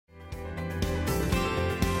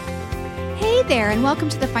Hey there, and welcome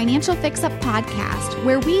to the Financial Fix-Up Podcast,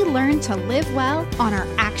 where we learn to live well on our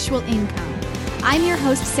actual income. I'm your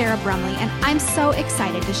host, Sarah Brumley, and I'm so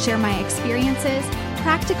excited to share my experiences,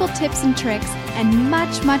 practical tips and tricks, and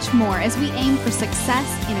much, much more as we aim for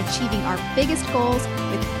success in achieving our biggest goals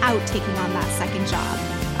without taking on that second job.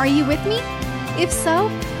 Are you with me? If so,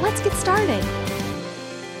 let's get started.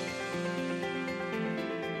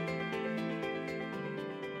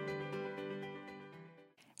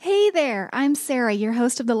 Hey there, I'm Sarah, your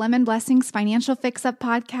host of the Lemon Blessings Financial Fix-Up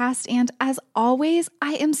Podcast, and as always,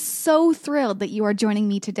 I am so thrilled that you are joining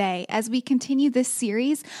me today as we continue this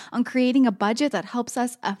series on creating a budget that helps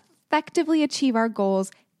us effectively achieve our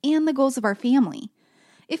goals and the goals of our family.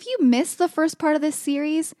 If you missed the first part of this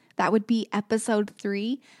series, that would be episode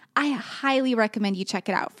 3, I highly recommend you check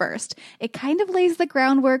it out first. It kind of lays the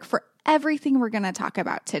groundwork for everything we're going to talk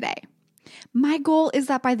about today. My goal is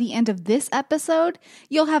that by the end of this episode,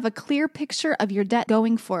 you'll have a clear picture of your debt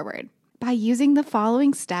going forward. By using the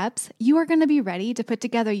following steps, you are going to be ready to put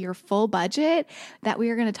together your full budget that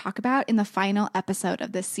we are going to talk about in the final episode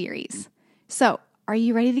of this series. So, are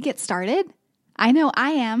you ready to get started? I know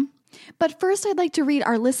I am. But first, I'd like to read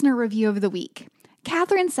our listener review of the week.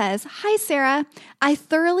 Catherine says, "Hi, Sarah. I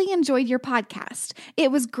thoroughly enjoyed your podcast.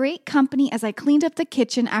 It was great company as I cleaned up the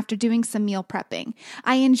kitchen after doing some meal prepping.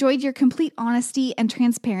 I enjoyed your complete honesty and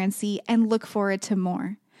transparency and look forward to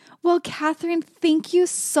more." Well, Catherine, thank you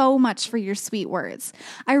so much for your sweet words.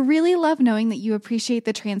 I really love knowing that you appreciate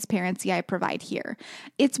the transparency I provide here.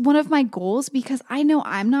 It's one of my goals because I know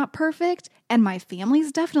I'm not perfect and my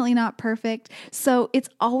family's definitely not perfect. So it's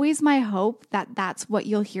always my hope that that's what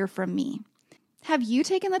you'll hear from me. Have you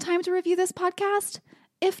taken the time to review this podcast?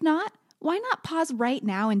 If not, why not pause right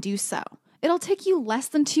now and do so? It'll take you less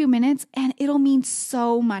than 2 minutes and it'll mean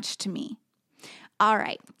so much to me. All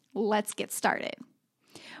right, let's get started.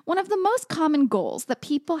 One of the most common goals that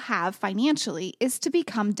people have financially is to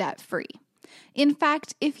become debt-free. In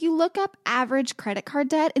fact, if you look up average credit card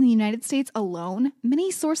debt in the United States alone, many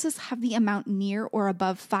sources have the amount near or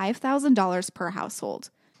above $5,000 per household.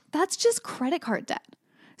 That's just credit card debt.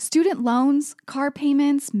 Student loans, car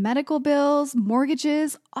payments, medical bills,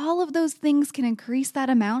 mortgages, all of those things can increase that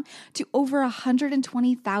amount to over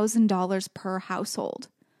 $120,000 per household.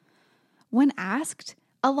 When asked,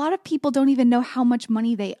 a lot of people don't even know how much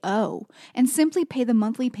money they owe and simply pay the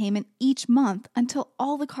monthly payment each month until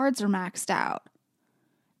all the cards are maxed out.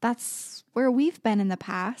 That's where we've been in the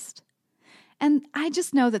past. And I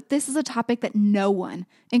just know that this is a topic that no one,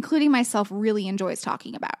 including myself, really enjoys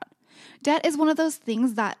talking about. Debt is one of those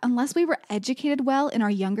things that, unless we were educated well in our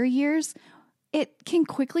younger years, it can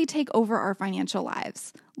quickly take over our financial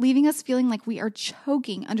lives, leaving us feeling like we are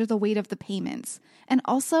choking under the weight of the payments, and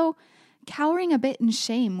also cowering a bit in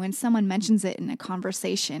shame when someone mentions it in a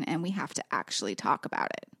conversation and we have to actually talk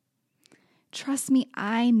about it. Trust me,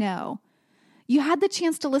 I know. You had the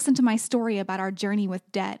chance to listen to my story about our journey with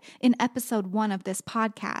debt in episode 1 of this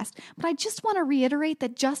podcast, but I just want to reiterate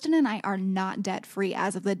that Justin and I are not debt-free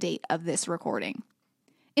as of the date of this recording.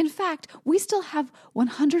 In fact, we still have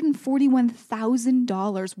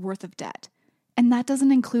 $141,000 worth of debt, and that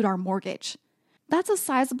doesn't include our mortgage. That's a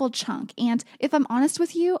sizable chunk, and if I'm honest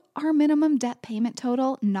with you, our minimum debt payment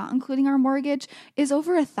total, not including our mortgage, is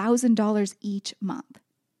over $1,000 each month.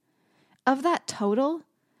 Of that total,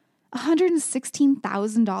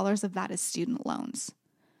 $116,000 of that is student loans.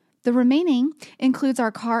 The remaining includes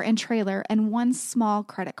our car and trailer and one small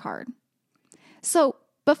credit card. So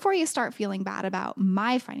before you start feeling bad about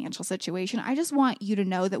my financial situation, I just want you to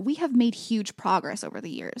know that we have made huge progress over the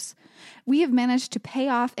years. We have managed to pay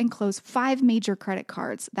off and close 5 major credit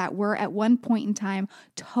cards that were at one point in time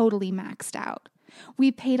totally maxed out.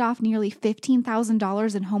 We paid off nearly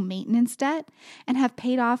 $15,000 in home maintenance debt and have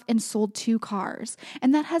paid off and sold 2 cars.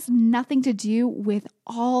 And that has nothing to do with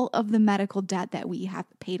all of the medical debt that we have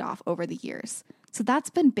paid off over the years. So that's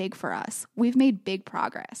been big for us. We've made big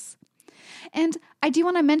progress. And I do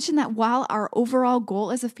want to mention that while our overall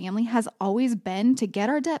goal as a family has always been to get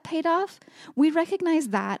our debt paid off, we recognize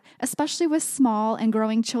that, especially with small and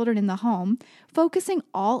growing children in the home, focusing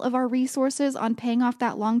all of our resources on paying off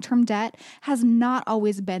that long-term debt has not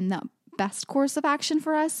always been the best course of action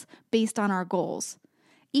for us based on our goals.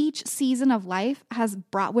 Each season of life has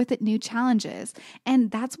brought with it new challenges,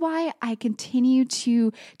 and that's why I continue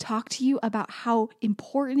to talk to you about how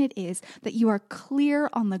important it is that you are clear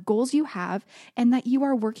on the goals you have and that you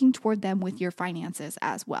are working toward them with your finances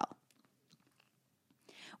as well.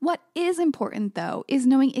 What is important, though, is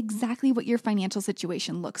knowing exactly what your financial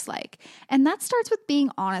situation looks like, and that starts with being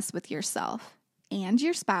honest with yourself and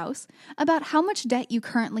your spouse about how much debt you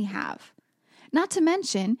currently have. Not to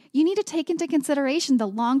mention, you need to take into consideration the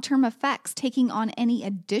long-term effects taking on any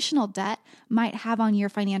additional debt might have on your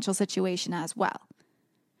financial situation as well.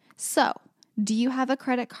 So, do you have a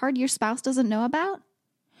credit card your spouse doesn't know about?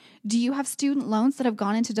 Do you have student loans that have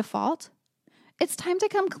gone into default? It's time to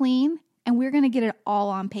come clean, and we're going to get it all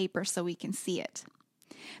on paper so we can see it.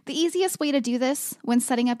 The easiest way to do this when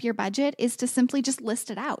setting up your budget is to simply just list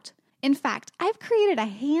it out. In fact, I've created a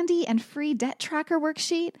handy and free debt tracker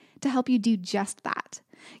worksheet to help you do just that.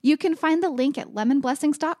 You can find the link at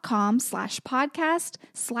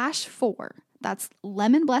lemonblessings.com/podcast/4. That's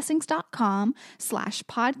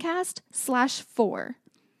lemonblessings.com/podcast/4.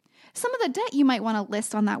 Some of the debt you might want to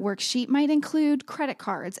list on that worksheet might include credit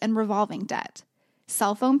cards and revolving debt.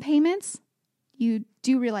 Cell phone payments, you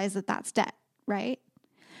do realize that that's debt, right?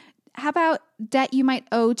 How about debt you might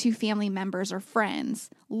owe to family members or friends?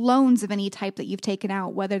 Loans of any type that you've taken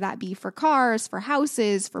out, whether that be for cars, for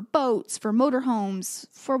houses, for boats, for motorhomes,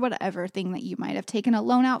 for whatever thing that you might have taken a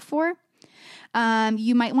loan out for.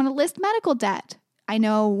 You might want to list medical debt. I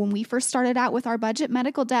know when we first started out with our budget,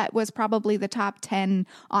 medical debt was probably the top 10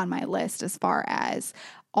 on my list as far as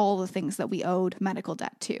all the things that we owed medical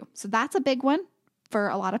debt to. So that's a big one for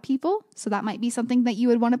a lot of people. So that might be something that you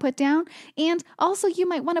would want to put down. And also you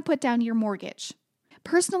might want to put down your mortgage.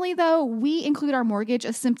 Personally, though, we include our mortgage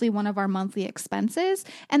as simply one of our monthly expenses.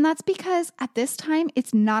 And that's because at this time,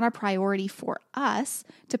 it's not a priority for us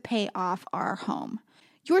to pay off our home.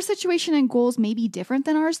 Your situation and goals may be different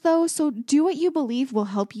than ours, though. So do what you believe will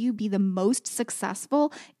help you be the most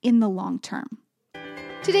successful in the long term.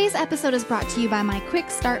 Today's episode is brought to you by my Quick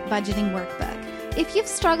Start Budgeting Workbook. If you've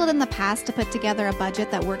struggled in the past to put together a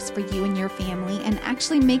budget that works for you and your family and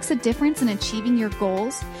actually makes a difference in achieving your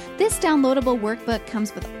goals, this downloadable workbook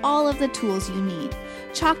comes with all of the tools you need.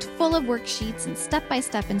 Chocked full of worksheets and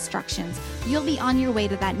step-by-step instructions, you'll be on your way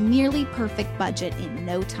to that nearly perfect budget in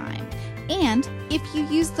no time. And if you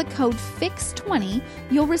use the code FIX20,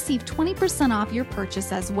 you'll receive 20% off your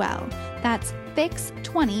purchase as well. That's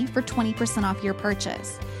FIX20 for 20% off your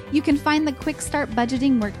purchase. You can find the Quick Start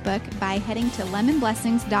Budgeting Workbook by heading to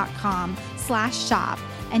lemonblessings.com/shop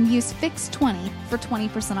and use FIX20 for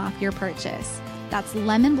 20% off your purchase. That's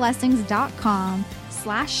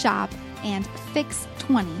lemonblessings.com/shop and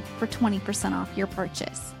FIX20 for 20% off your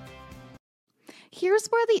purchase. Here's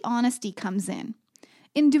where the honesty comes in.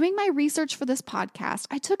 In doing my research for this podcast,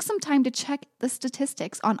 I took some time to check the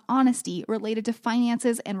statistics on honesty related to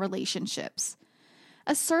finances and relationships.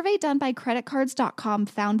 A survey done by creditcards.com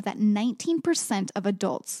found that 19% of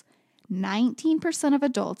adults in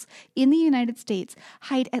the United States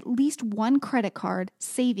hide at least one credit card,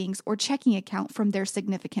 savings, or checking account from their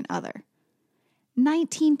significant other.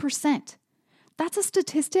 19%. That's a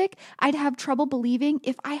statistic I'd have trouble believing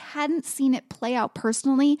if I hadn't seen it play out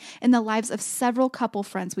personally in the lives of several couple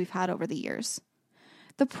friends we've had over the years.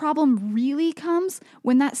 The problem really comes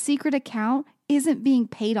when that secret account isn't being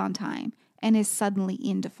paid on time and is suddenly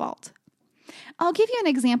in default. I'll give you an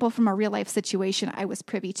example from a real-life situation I was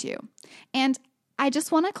privy to. And I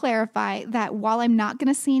just want to clarify that while I'm not going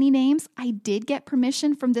to say any names, I did get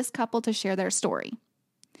permission from this couple to share their story.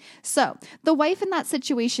 So, the wife in that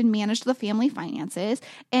situation managed the family finances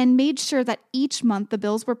and made sure that each month the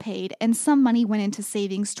bills were paid and some money went into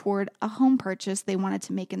savings toward a home purchase they wanted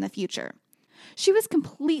to make in the future. She was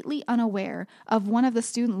completely unaware of one of the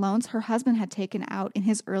student loans her husband had taken out in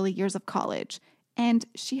his early years of college, and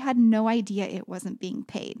she had no idea it wasn't being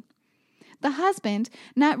paid. The husband,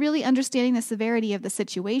 not really understanding the severity of the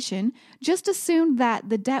situation, just assumed that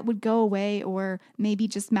the debt would go away or maybe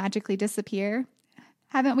just magically disappear.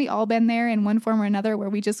 Haven't we all been there in one form or another where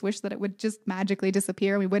we just wish that it would just magically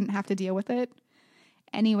disappear and we wouldn't have to deal with it?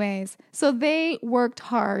 Anyways, so they worked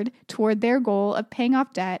hard toward their goal of paying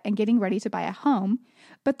off debt and getting ready to buy a home,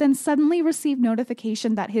 but then suddenly received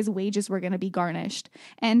notification that his wages were going to be garnished.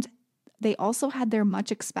 And they also had their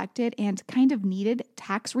much expected and kind of needed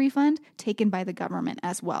tax refund taken by the government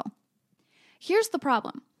as well. Here's the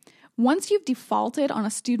problem. Once you've defaulted on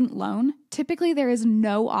a student loan, typically there is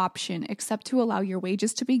no option except to allow your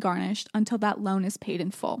wages to be garnished until that loan is paid in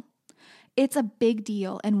full. It's a big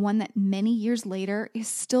deal and one that many years later is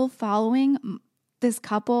still following this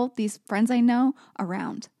couple, these friends I know,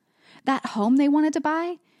 around. That home they wanted to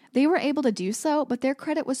buy, they were able to do so, but their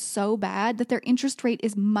credit was so bad that their interest rate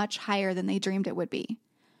is much higher than they dreamed it would be.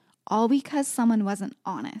 All because someone wasn't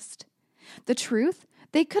honest. The truth?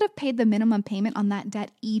 They could have paid the minimum payment on that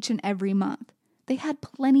debt each and every month. They had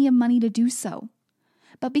plenty of money to do so.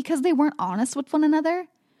 But because they weren't honest with one another,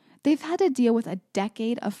 they've had to deal with a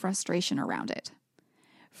decade of frustration around it.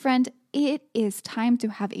 Friend, it is time to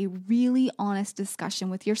have a really honest discussion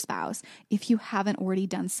with your spouse if you haven't already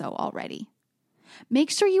done so already.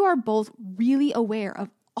 Make sure you are both really aware of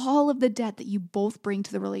all of the debt that you both bring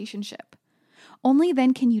to the relationship. Only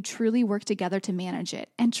then can you truly work together to manage it.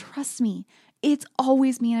 And trust me, it's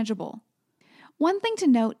always manageable. One thing to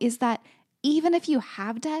note is that even if you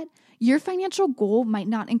have debt, your financial goal might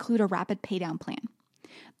not include a rapid paydown plan.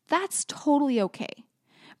 That's totally okay.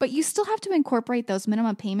 But you still have to incorporate those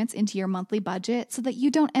minimum payments into your monthly budget so that you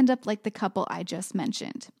don't end up like the couple I just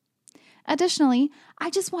mentioned. Additionally, I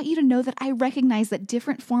just want you to know that I recognize that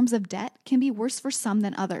different forms of debt can be worse for some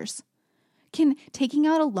than others. Can taking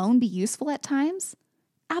out a loan be useful at times?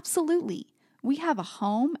 Absolutely. We have a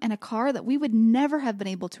home and a car that we would never have been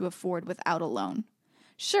able to afford without a loan.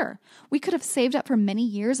 Sure, we could have saved up for many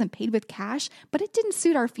years and paid with cash, but it didn't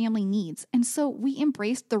suit our family needs, and so we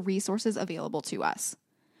embraced the resources available to us.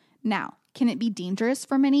 Now, can it be dangerous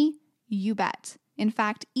for many? You bet. In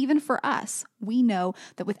fact, even for us, we know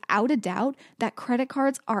that without a doubt that credit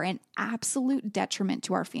cards are an absolute detriment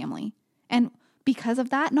to our family. And because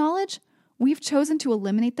of that knowledge, we've chosen to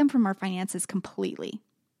eliminate them from our finances completely.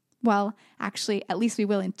 Well, actually, at least we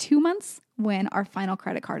will in 2 months when our final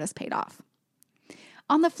credit card is paid off.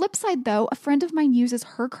 On the flip side, though, a friend of mine uses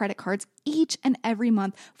her credit cards each and every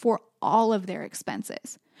month for all of their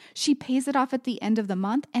expenses. She pays it off at the end of the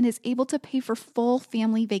month and is able to pay for full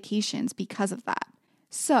family vacations because of that.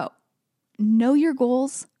 So, know your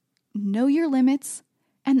goals, know your limits,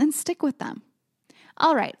 and then stick with them.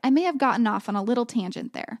 All right, I may have gotten off on a little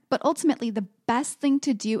tangent there, but ultimately the best thing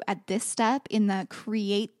to do at this step in the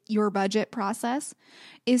create your budget process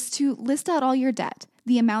is to list out all your debt,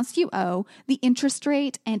 the amounts you owe, the interest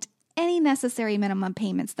rate, and any necessary minimum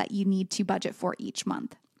payments that you need to budget for each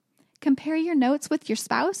month. Compare your notes with your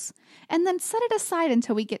spouse, and then set it aside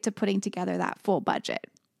until we get to putting together that full budget.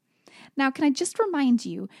 Now, can I just remind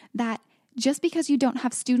you that just because you don't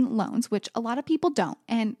have student loans, which a lot of people don't,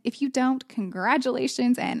 and if you don't,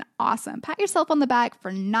 congratulations and awesome. Pat yourself on the back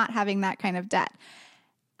for not having that kind of debt.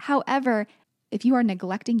 However, if you are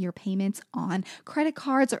neglecting your payments on credit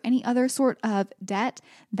cards or any other sort of debt,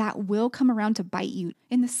 that will come around to bite you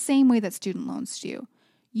in the same way that student loans do.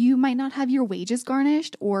 You might not have your wages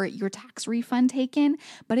garnished or your tax refund taken,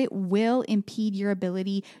 but it will impede your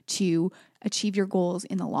ability to achieve your goals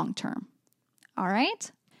in the long term. All right?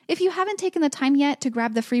 If you haven't taken the time yet to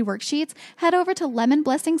grab the free worksheets, head over to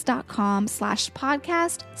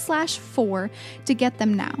lemonblessings.com/podcast/4 to get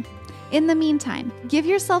them now. In the meantime, give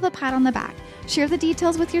yourself a pat on the back, share the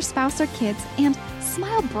details with your spouse or kids, and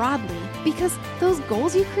smile broadly because those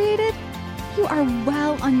goals you created, you are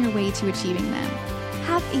well on your way to achieving them.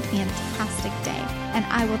 Have a fantastic day, and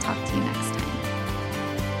I will talk to you next time.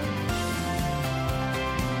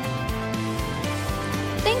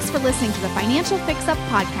 Thanks for listening to the Financial Fix-Up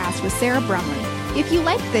Podcast with Sarah Brumley. If you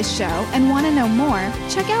like this show and want to know more,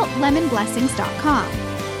 check out lemonblessings.com.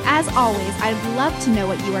 As always, I'd love to know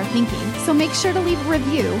what you are thinking, so make sure to leave a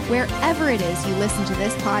review wherever it is you listen to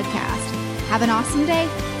this podcast. Have an awesome day.